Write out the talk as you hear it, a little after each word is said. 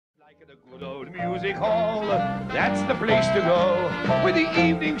The good old music hall, that's the place to go, where the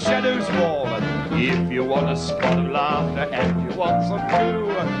evening shadows fall. If you want a spot of laughter and you want some too,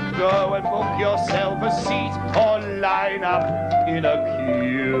 go and book yourself a seat or line up in a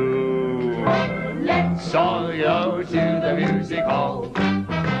queue. Let's all go to the music hall,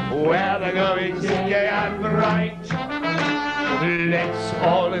 where the going's gay and bright. Let's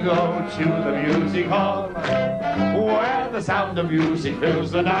all go to the music hall, where the sound of music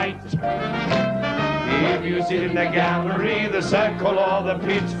fills the night. If you sit in the gallery, the circle or the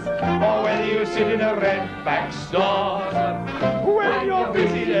pit, or whether you sit in a red-back store, when your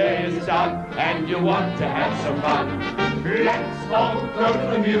busy day is done and you want to have some fun, let's all go to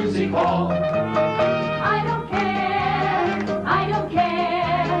the music hall. I don't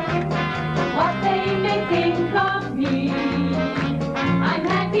care what they may think of me. I'm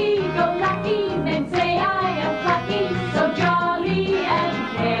happy-go-lucky, men say I am plucky, so jolly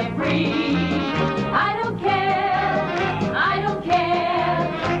and carefree. I don't care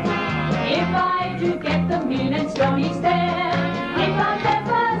if I do get the mean and stony stare. If I'm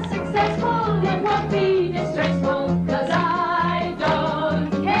ever successful, it won't be distressful, 'cause I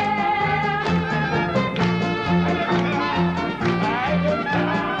don't care.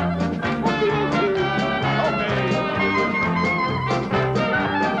 What do you do?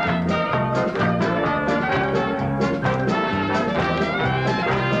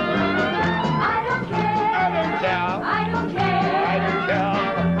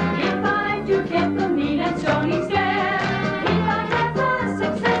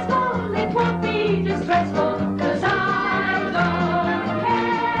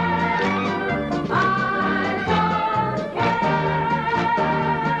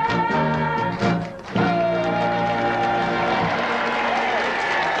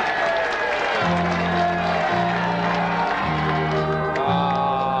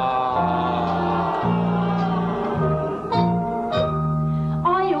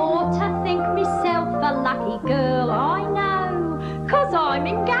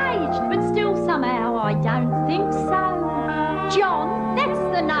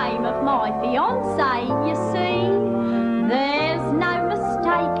 You see, there's no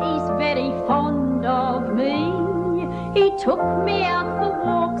mistake, he's very fond of me. He took me out for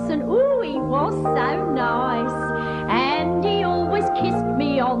walks and ooh, he was so nice. And he always kissed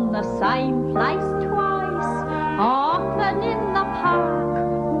me on the same place twice. Often in the park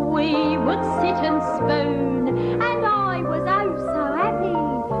we would sit and spoon, and I was oh so happy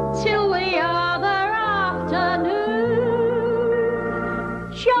till the other afternoon.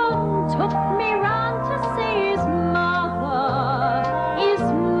 John took me round to see his mother,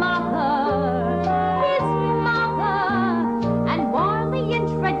 and while he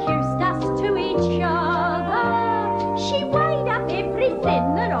introduced us to each other, she weighed up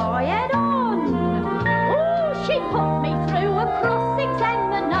everything that I had on. Oh, she put me through a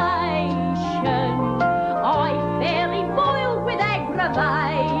cross-examination. I fairly boiled with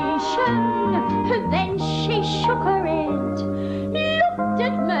aggravation. Then she shook her head, looked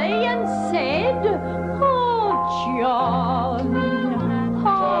at me and said, "Oh, John,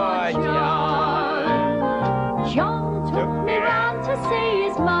 oh, John." John took me round to see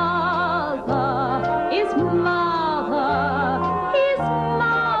his mother,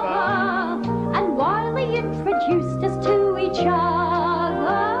 and while he introduced us to each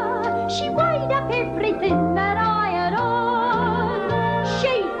other, she weighed up everything that I had on.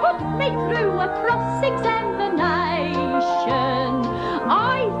 She put me through a cross-examination. I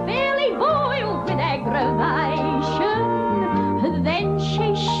fairly boiled with aggravation. Then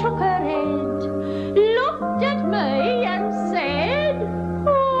she shook her head, looked at me and said,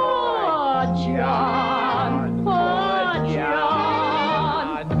 "Oh, John, oh, John."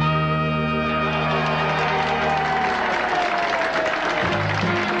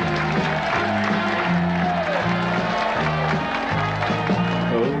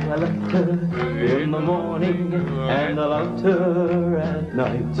 Oh, I loved her in the morning and I loved her at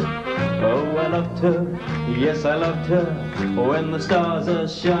night. Oh, I loved her, yes I loved her, when the stars are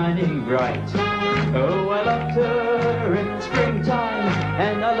shining bright. Oh, I loved her in springtime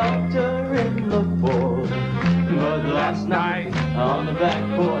and I loved her in the fall. But last night on the back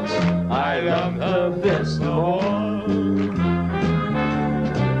porch, I loved her best of all.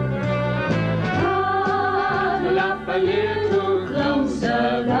 Cuddle up a little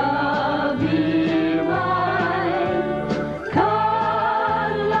closer, lovey wife.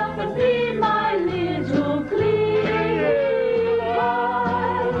 Cuddle up and be my little clear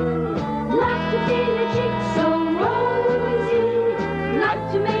wife. Like to feel your cheeks so rosy, like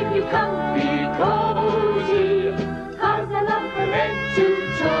to make you comfy, cozy, 'cause I love from head to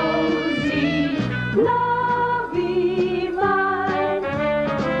toe.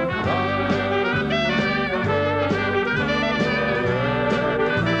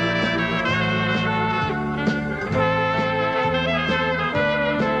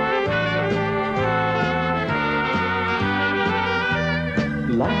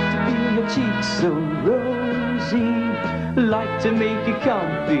 cheeks so rosy, like to make you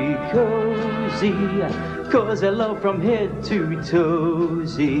comfy, cozy, 'cause I love from head to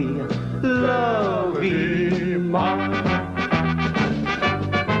toesy. Lovey Mark.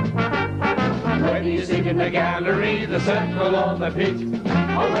 Whether you sit in the gallery, the circle or the pit,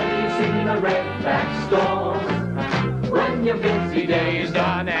 or whether you sit in a red-back stall, when your busy day is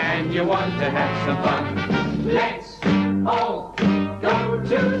done and you want to have some fun, let's all go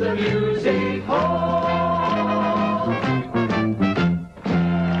to the music